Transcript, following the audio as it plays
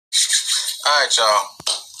Alright, y'all.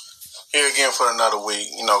 Here again for another week.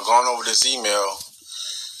 Going over this email.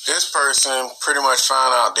 This person pretty much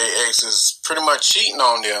found out their ex is pretty much cheating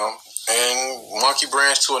on them and monkey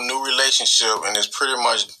branch to a new relationship, and it's pretty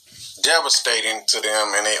much devastating to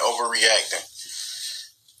them, and they overreacting.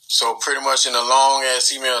 So pretty much in the long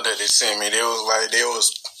ass email that they sent me, they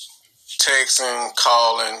was texting,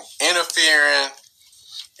 calling, interfering,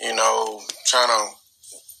 trying to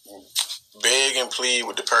beg and plead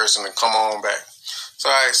with the person to come on back. So,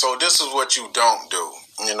 alright, so this is what you don't do.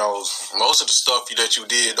 Most of the stuff that you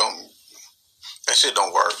did that shit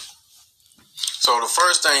don't work. So the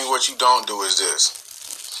first thing what you don't do is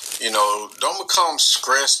this. Don't become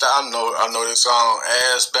stressed out. I know this song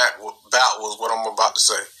ass backwards what I'm about to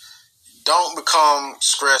say. Don't become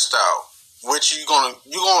stressed out. Which you're gonna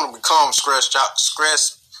become stressed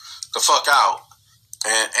the fuck out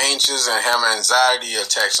and anxious and have anxiety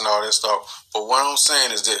attacks and all that stuff. But what I'm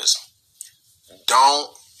saying is this. Don't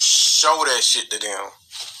show that shit to them.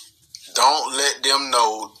 Don't let them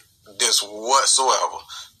know this whatsoever.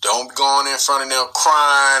 Don't be going in front of them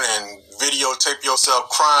crying and videotape yourself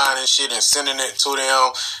crying and shit and sending it to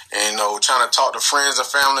them and trying to talk to friends and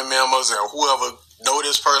family members and whoever know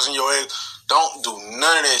this person your ex. Don't do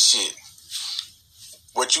none of that shit.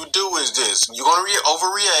 What you do is this. You're going to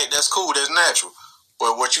overreact. That's cool. That's natural.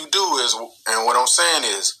 But what you do is, and what I'm saying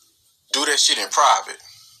is, do that shit in private.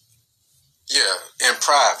 Yeah, in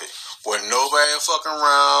private. Where nobody fucking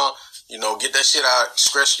around. Get that shit out.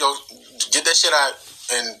 Get that shit out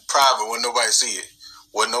in private where nobody see it.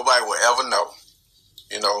 Where nobody will ever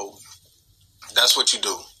know. That's what you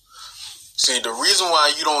do. See, the reason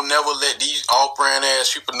why you don't never let these off-brand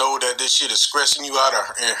ass people know that this shit is stressing you out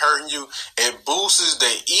and hurting you, it boosts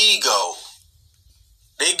their ego.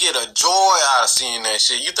 They get a joy out of seeing that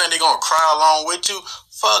shit. You think they gonna cry along with you?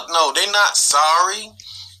 Fuck no, they not sorry.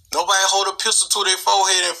 Nobody hold a pistol to their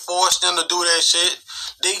forehead and force them to do that shit.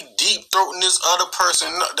 They deep throating this other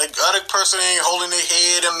person. The other person ain't holding their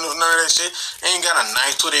head and none of that shit. They ain't got a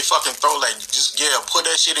knife to their fucking throat. Like, just, put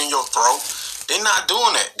that shit in your throat. They not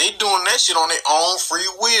doing that. They doing that shit on their own free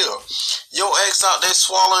will. Your ex out there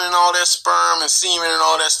swallowing all that sperm and semen and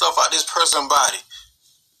all that stuff out this person's body.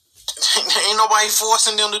 Ain't nobody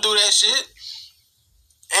forcing them to do that shit.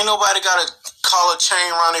 Ain't nobody got a collar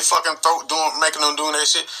chain around their fucking throat making them doing that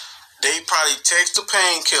shit. They probably text the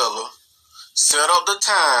painkiller, set up the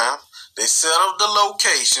time, they set up the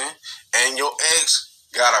location, and your ex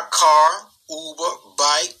got a car, Uber,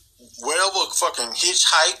 bike, whatever fucking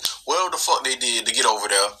hitchhike, whatever the fuck they did to get over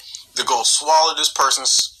there to go swallow this person's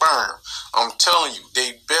sperm. I'm telling you,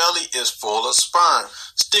 their belly is full of sperm.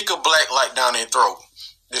 Stick a black light down their throat.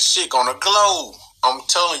 This shit gonna glow. I'm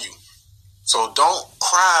telling you. So don't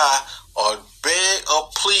cry or beg or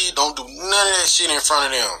plead. Don't do none of that shit in front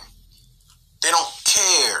of them. They don't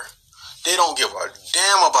care. They don't give a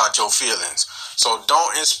damn about your feelings. So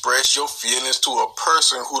don't express your feelings to a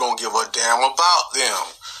person who don't give a damn about them.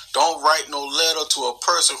 Don't write no letter to a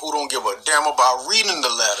person who don't give a damn about reading the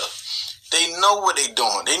letter. They know what they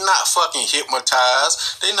doing. They not fucking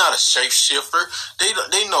hypnotized. They not a shapeshifter.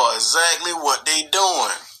 They know exactly what they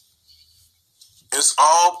doing. It's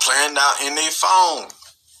all planned out in their phone.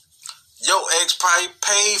 Your ex probably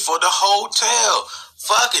paid for the hotel.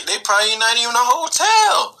 Fuck it, they probably not even a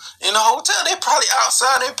hotel. In a hotel, they probably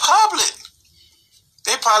outside in public.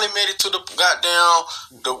 They probably made it to the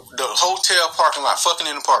goddamn the hotel parking lot, fucking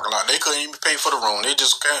in the parking lot. They couldn't even pay for the room. They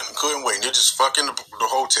just couldn't wait. They just fucking the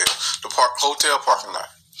hotel, hotel parking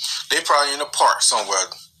lot. They probably in the park somewhere.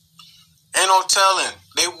 Ain't no telling.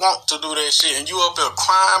 They want to do that shit, and you up there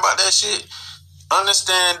crying about that shit.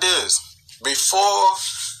 Understand this. Before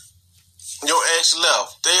your ex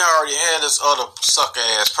left, they already had this other sucker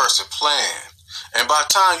ass person planned. And by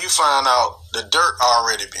the time you find out, the dirt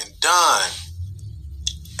already been done.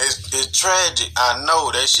 It's tragic. I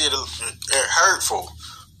know that shit is hurtful.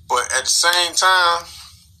 But at the same time,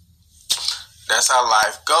 that's how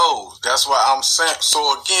life goes. That's why I'm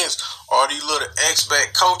so against all these little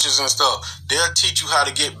expat coaches and stuff. They'll teach you how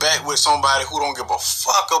to get back with somebody who don't give a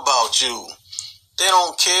fuck about you. They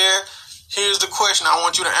don't care. Here's the question I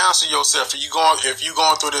want you to answer yourself if you're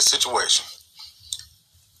going through this situation.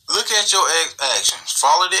 Look at your actions.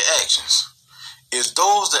 Follow the actions. Is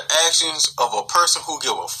those the actions of a person who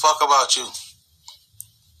give a fuck about you?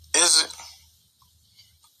 Is it?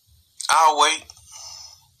 I'll wait.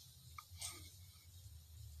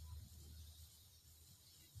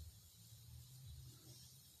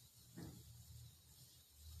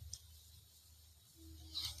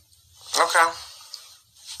 Okay.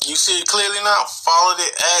 You see it clearly now? Follow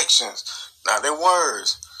their actions, not their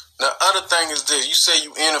words. The other thing is this. You say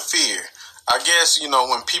you interfere. I guess,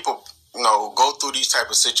 when people, go through these type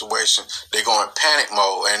of situations, they go in panic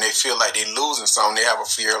mode and they feel like they're losing something. They have a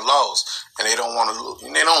fear of loss and they don't want to lose.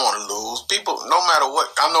 They don't want to lose. People, no matter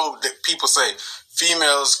what, I know that people say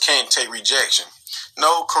females can't take rejection.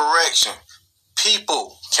 No, correction.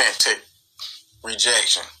 People can't take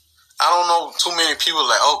rejection. I don't know too many people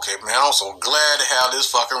like, okay, man, I'm so glad to have this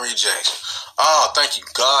fucking rejection. Oh, thank you,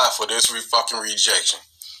 God, for this fucking rejection.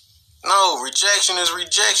 No, rejection is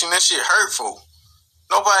rejection. That shit hurtful.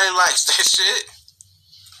 Nobody likes that shit.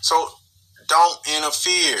 So don't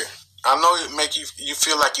interfere. I know it make you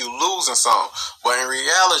feel like you're losing something, but in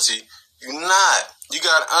reality, you're not. You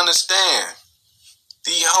gotta understand.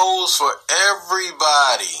 These hoes for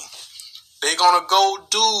everybody. They gonna go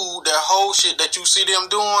do that whole shit that you see them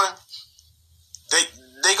doing.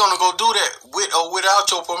 They gonna go do that with or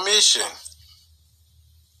without your permission.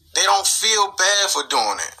 They don't feel bad for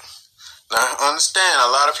doing it. Now, understand,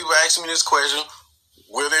 a lot of people ask me this question,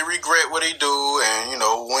 will they regret what they do, and,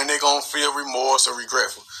 when they going to feel remorse or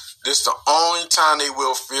regretful? This is the only time they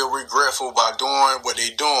will feel regretful by doing what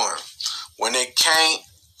they doing. When they can't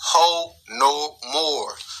hoe no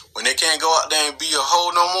more. When they can't go out there and be a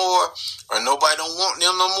hoe no more, or nobody don't want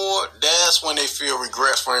them no more, that's when they feel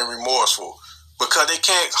regretful and remorseful. Because they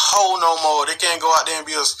can't hoe no more. They can't go out there and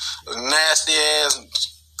be a nasty ass,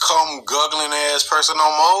 come guggling ass person no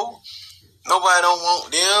more. Nobody don't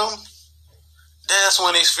want them. That's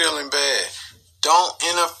when they feeling bad. Don't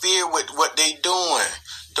interfere with what they doing.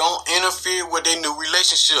 Don't interfere with their new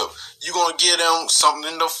relationship. You're going to give them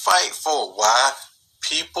something to fight for. Why?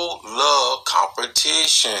 People love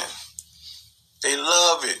competition. They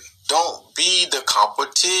love it. Don't be the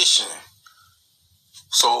competition.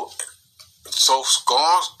 So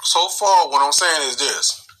going so far, what I'm saying is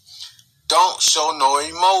this. Don't show no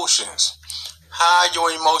emotions. Hide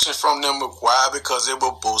your emotions from them. Why? Because it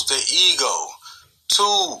will boost their ego.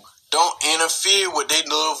 2, don't interfere with their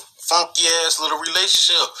little funky ass little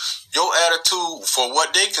relationship. Your attitude for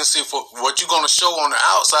what they can see, for what you're gonna show on the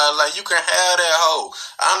outside, like you can have that hoe.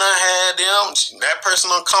 I done had them. That person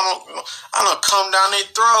done come down their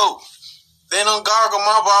throat. They done gargle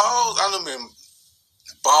my balls. I done been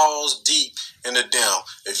balls deep in the damn.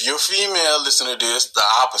 If you're female, listen to this. The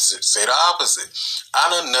opposite. Say the opposite. I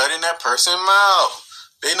done nut in that person's mouth.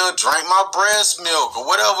 They done drank my breast milk or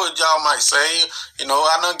whatever y'all might say. I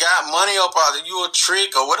done got money up out of you, a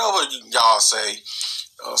trick or whatever y'all say.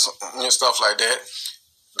 And stuff like that.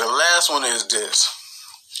 The last one is this.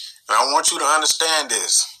 And I want you to understand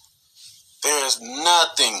this. There's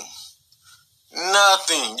nothing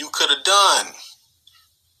you could have done.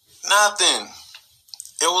 Nothing.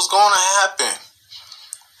 It was going to happen.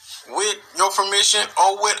 With your permission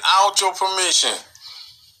or without your permission.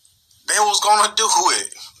 They was going to do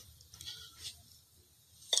it.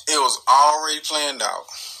 It was already planned out.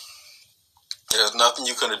 There's nothing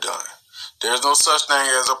you could have done. There's no such thing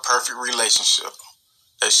as a perfect relationship.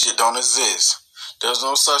 That shit don't exist. There's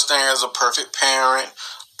no such thing as a perfect parent,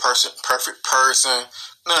 perfect person,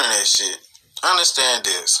 none of that shit. Understand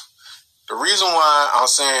this. The reason why I'm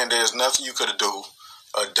saying there's nothing you could have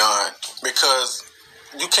done, because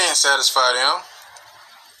you can't satisfy them.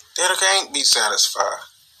 They can't be satisfied.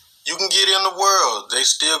 You can get in the world. They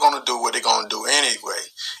still going to do what they're going to do anyway.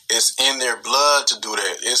 It's in their blood to do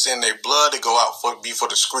that. It's in their blood to go out be for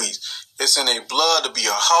the streets. It's in their blood to be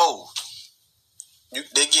a hoe.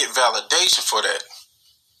 They get validation for that.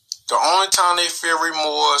 The only time they feel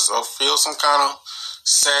remorse or feel some kind of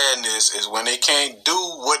sadness is when they can't do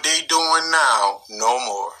what they doing now no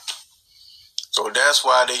more. So that's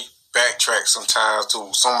why they backtrack sometimes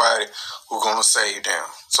to somebody who's going to save them.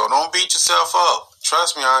 So don't beat yourself up.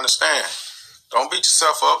 Trust me, I understand. Don't beat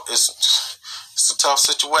yourself up. It's a tough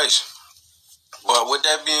situation. But with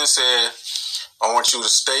that being said, I want you to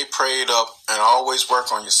stay prayed up and always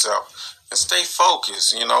work on yourself and stay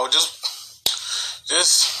focused.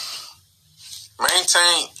 Just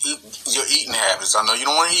maintain your eating habits. I know you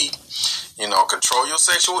don't want to eat. Control your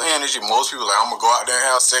sexual energy. Most people are like, I'm going to go out there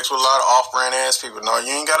and have sex with a lot of off-brand ass people. No,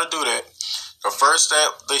 you ain't got to do that. The first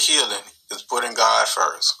step, the healing, is putting God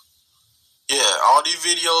first. Yeah, all these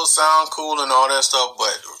videos sound cool and all that stuff,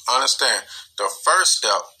 but understand, the first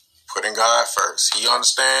step, putting God first. He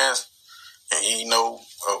understands and he knows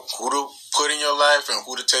who to put in your life and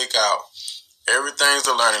who to take out. Everything's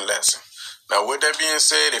a learning lesson. Now, with that being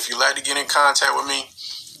said, if you'd like to get in contact with me,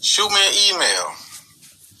 shoot me an email.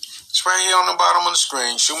 It's right here on the bottom of the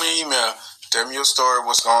screen. Shoot me an email. Tell me your story,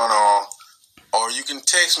 what's going on. Or you can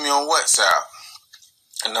text me on WhatsApp.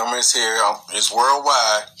 The number is here. It's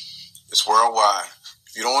worldwide. It's worldwide.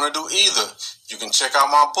 If you don't want to do either, you can check out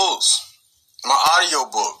my books, my audio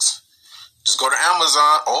books.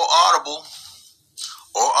 Amazon or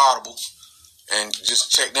Audible, and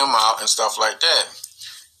just check them out and stuff like that.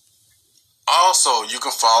 Also, you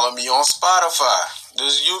can follow me on Spotify.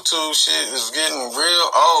 This YouTube shit is getting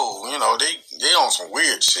real old. You know, they on some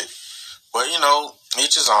weird shit. But, you know,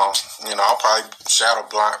 each his own. You know, I'll probably shadow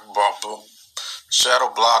block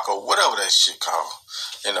or whatever that shit called.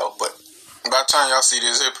 You know, but by the time y'all see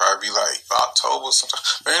this, it'll probably be like October sometime.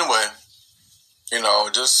 But anyway, you know,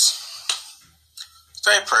 just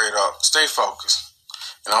stay prayed up, stay focused.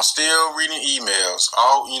 And I'm still reading emails.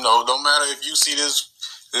 You know, don't matter if you see this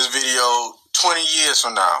video 20 years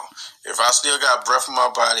from now. If I still got breath in my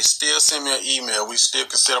body, still send me an email. We still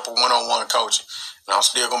can set up a one-on-one coaching. And I'm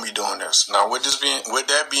still gonna be doing this. Now, with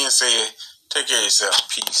that being said, take care of yourself.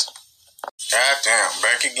 Peace. God damn,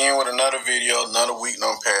 back again with another video, another week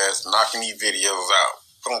done passed, knocking these videos out.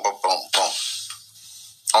 Boom, boom, boom, boom.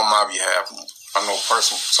 On my behalf. I know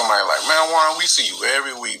somebody like, man, Warren, we see you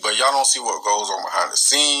every week, but y'all don't see what goes on behind the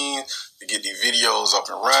scenes to get these videos up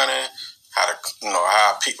and running, how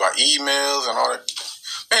I pick my emails and all that.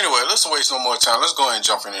 Anyway, let's waste no more time. Let's go ahead and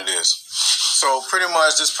jump into this. So pretty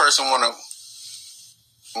much this person want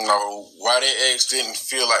to know why their ex didn't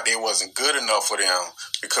feel like they wasn't good enough for them,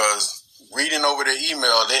 because reading over their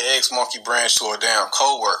email, their ex monkey branch to a damn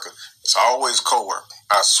co-worker. It's always co-worker.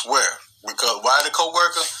 I swear. Because why the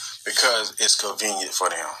co-worker? Because it's convenient for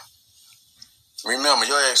them. Remember,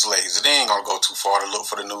 your ex lazy. They ain't gonna go too far to look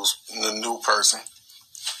for the new person.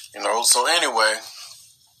 You know. So anyway,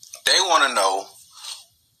 they want to know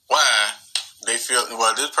why they feel.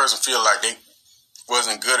 Well, this person feel like they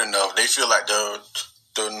wasn't good enough. They feel like the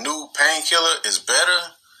new painkiller is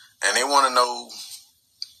better, and they want to know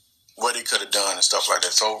what he could have done and stuff like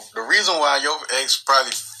that. So the reason why your ex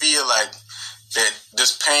probably feel like that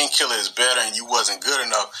this painkiller is better and you wasn't good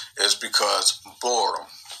enough is because boredom.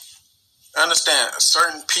 Understand,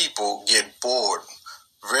 certain people get bored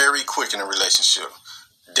very quick in a relationship.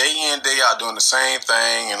 Day in, day out doing the same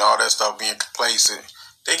thing and all that stuff, being complacent.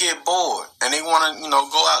 They get bored and they want to,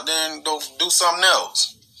 go out there and go do something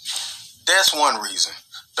else. That's one reason.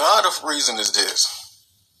 The other reason is this.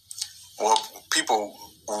 Well, people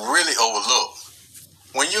really overlook.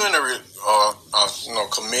 When you're in a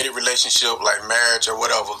committed relationship like marriage or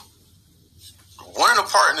whatever, one of the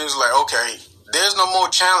partners is like, okay, there's no more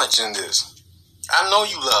challenge in this. I know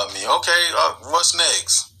you love me. Okay, what's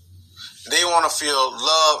next? They want to feel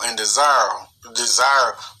love and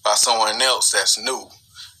desire by someone else that's new.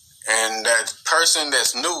 And that person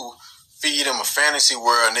that's new feed them a fantasy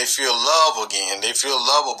world and they feel love again. They feel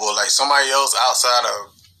lovable like somebody else outside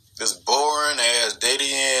of this boring ass day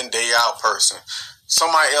in, day out person.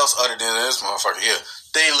 Somebody else other than this motherfucker here.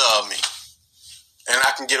 They love me. And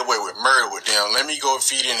I can get away with murder with them. Let me go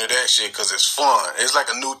feed into that shit because it's fun. It's like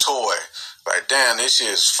a new toy. Like, damn, this shit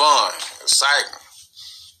is fun. Exciting.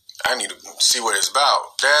 I need to see what it's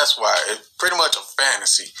about. That's why it's pretty much a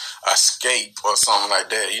fantasy. Escape or something like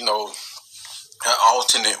that. An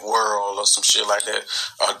alternate world or some shit like that.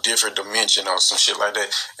 A different dimension or some shit like that.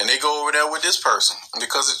 And they go over there with this person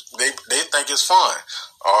because they think it's fun.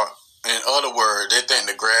 Or in other words, they think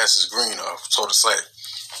the grass is greener, so to say.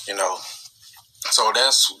 So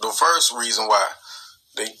that's the first reason why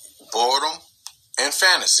they boredom and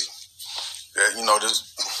fantasy.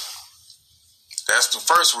 That's the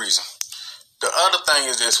first reason. The other thing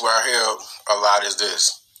is this, where I hear a lot is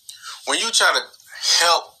this. When you try to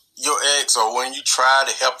help your ex, or when you try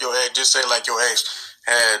to help your ex, just say like your ex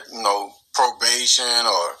had, probation,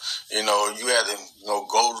 or, you had to,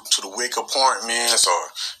 go to the WIC appointments,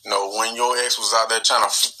 or, when your ex was out there trying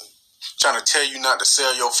to tell you not to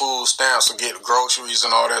sell your food stamps or get groceries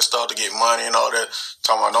and all that stuff to get money and all that.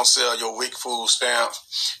 Talking about don't sell your WIC food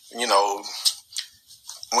stamps.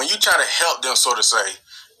 When you try to help them, so to say,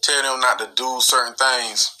 tell them not to do certain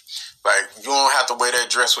things, like you don't have to wear that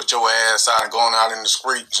dress with your ass out and going out in the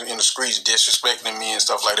streets disrespecting me and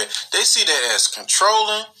stuff like that. They see that as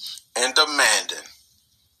controlling and demanding.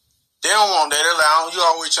 They don't want that. They're like, you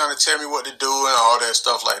always trying to tell me what to do and all that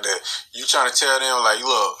stuff like that. You trying to tell them like,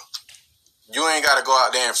 look, you ain't got to go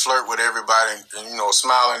out there and flirt with everybody and,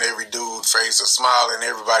 smiling every dude face or smiling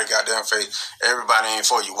everybody goddamn face. Everybody ain't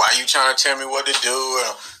for you. Why you trying to tell me what to do?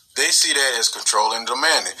 They see that as controlling and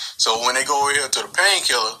demanding. So when they go over here to the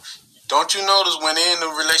painkiller, don't you notice when they're in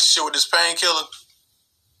a relationship with this painkiller,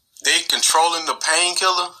 they controlling the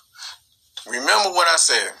painkiller? Remember what I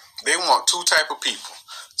said. They want two type of people.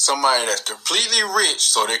 Somebody that's completely rich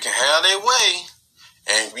so they can have their way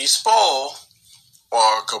and be spoiled,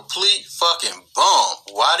 or a complete fucking bum.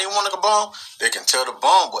 Why they want a bum? They can tell the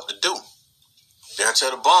bum what to do. They'll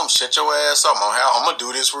tell the bum, shut your ass up. I'm going to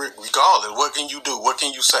do this regardless. What can you do? What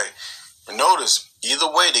can you say? But notice, either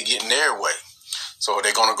way, they're getting their way. So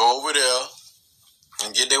they're going to go over there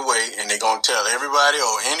and get their way, and they're going to tell everybody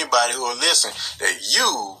or anybody who will listen that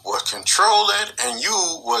you was controlling and you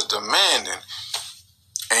was demanding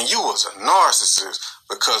and you was a narcissist,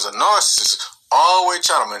 because a narcissist always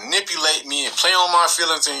try to manipulate me and play on my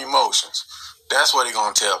feelings and emotions. That's what they're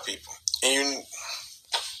going to tell people. And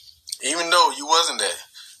even though you wasn't that.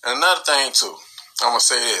 And another thing too, I'm going to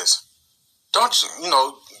say this. Don't you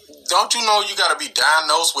know you got to be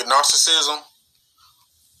diagnosed with narcissism?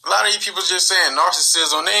 A lot of you people just saying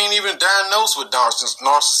narcissism. They ain't even diagnosed with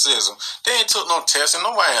narcissism. They ain't took no testing.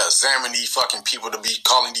 Nobody examined these fucking people to be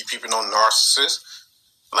calling these people no narcissists.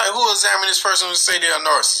 Like, who examined this person who say they're a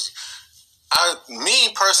narcissist?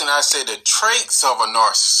 I say the traits of a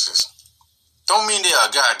narcissist don't mean they're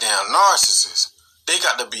a goddamn narcissist. They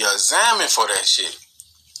got to be examined for that shit.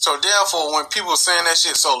 So therefore, when people saying that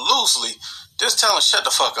shit so loosely, just tell them, shut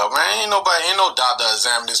the fuck up, man. Ain't no doctor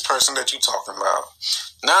examine this person that you talking about.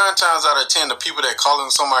 9 times out of 10, the people that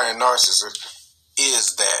calling somebody a narcissist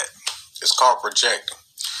is that. It's called projecting.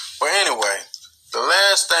 But anyway, the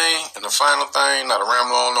last thing and the final thing, not to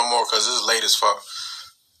ramble on no more because this is late as fuck,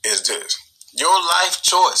 is this. Your life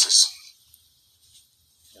choices.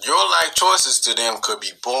 Your life choices to them could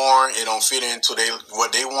be boring. It don't fit into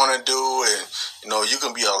what they want to do. And, you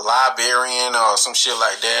can be a librarian or some shit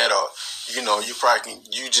like that. Or, you probably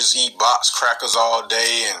you just eat box crackers all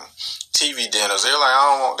day and TV dinners. They're like, I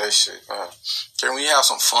don't want that shit, man. Can we have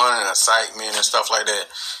some fun and excitement and stuff like that?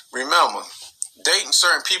 Remember, dating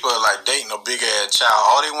certain people are like dating a big-ass child.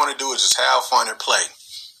 All they want to do is just have fun and play.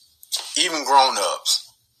 Even grown-ups.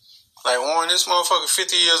 Like, Warren, this motherfucker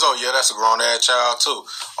 50 years old. Yeah, that's a grown-ass child, too.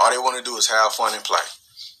 All they want to do is have fun and play.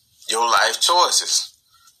 Your life choices.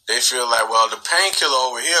 They feel like, well, the painkiller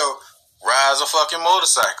over here rides a fucking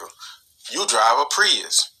motorcycle. You drive a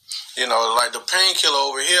Prius. Like the painkiller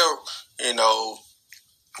over here,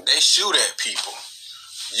 they shoot at people.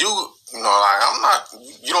 You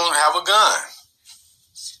don't have a gun.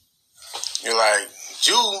 You're like,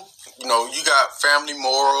 you got family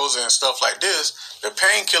morals and stuff like this. The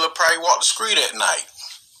painkiller probably walk the street at night.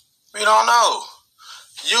 We don't know.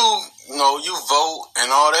 You vote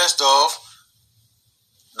and all that stuff.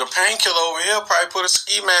 The painkiller over here probably put a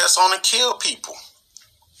ski mask on and kill people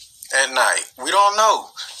at night. We don't know.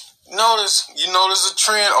 You notice a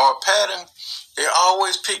trend or a pattern. They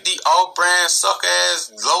always pick the off-brand,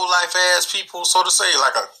 suck-ass, low-life-ass people, so to say.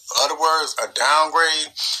 Like, other words, a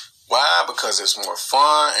downgrade. Why? Because it's more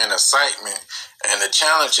fun and excitement. And the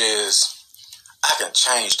challenge is, I can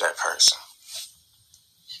change that person.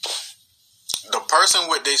 The person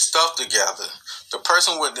with their stuff together, the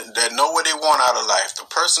person that know what they want out of life, the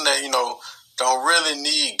person that, don't really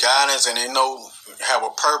need guidance and they have a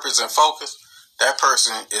purpose and focus, that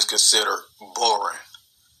person is considered boring.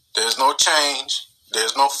 There's no change.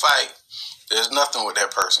 There's no fight. There's nothing with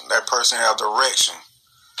that person. That person has direction.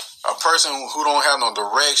 A person who don't have no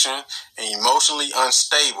direction and emotionally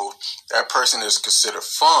unstable, that person is considered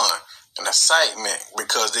fun and excitement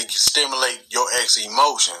because they stimulate your ex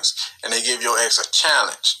emotions and they give your ex a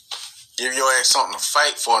challenge. Give your ex something to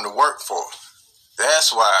fight for and to work for.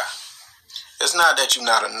 That's why it's not that you're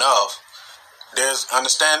not enough.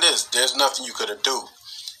 Understand this, there's nothing you could do.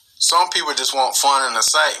 Some people just want fun and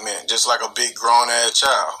excitement, just like a big grown-ass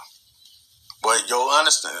child. But if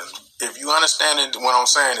you understand it, what I'm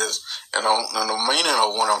saying is, and the meaning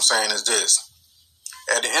of what I'm saying is this.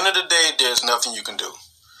 At the end of the day, there's nothing you can do.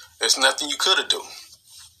 There's nothing you could do.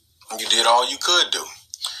 You did all you could do.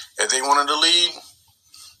 If they wanted to leave,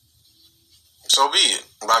 so be it.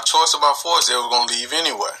 By choice or by force, they were going to leave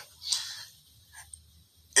anyway.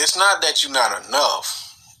 It's not that you're not enough.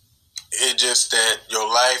 It's just that your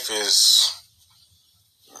life is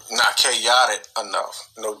not chaotic enough.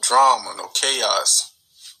 No drama, no chaos.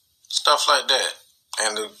 Stuff like that.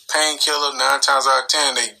 And the painkiller, 9 times out of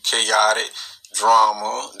 10, they chaotic,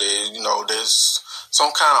 drama. There's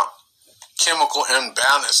some kind of chemical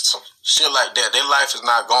imbalance, some shit like that. Their life is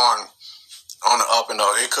not going on the up and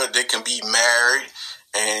up. They can be married,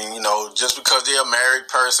 and just because they're a married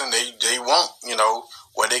person, they want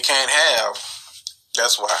what they can't have.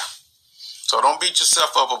 That's why. So don't beat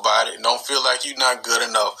yourself up about it. Don't feel like you're not good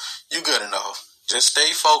enough. You're good enough. Just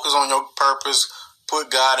stay focused on your purpose.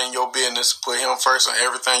 Put God in your business. Put Him first in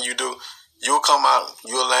everything you do. You'll come out.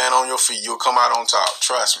 You'll land on your feet. You'll come out on top.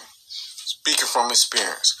 Trust me. Speaking from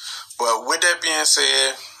experience. But with that being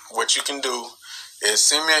said, what you can do is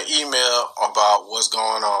send me an email about what's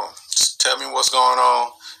going on. Just tell me what's going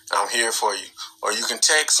on, and I'm here for you. Or you can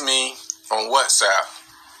text me on WhatsApp.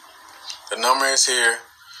 The number is here.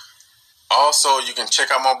 Also, you can check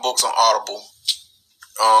out my books on Audible.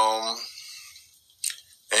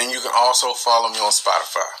 And you can also follow me on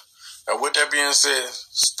Spotify. Now, with that being said,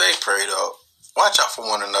 stay prayed up. Watch out for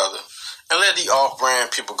one another. And let the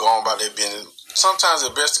off-brand people go on about their business. Sometimes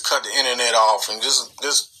it's best to cut the internet off and just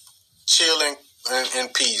chill in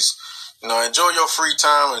peace. Enjoy your free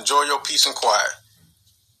time. Enjoy your peace and quiet.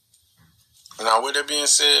 Now, with that being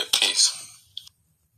said, peace.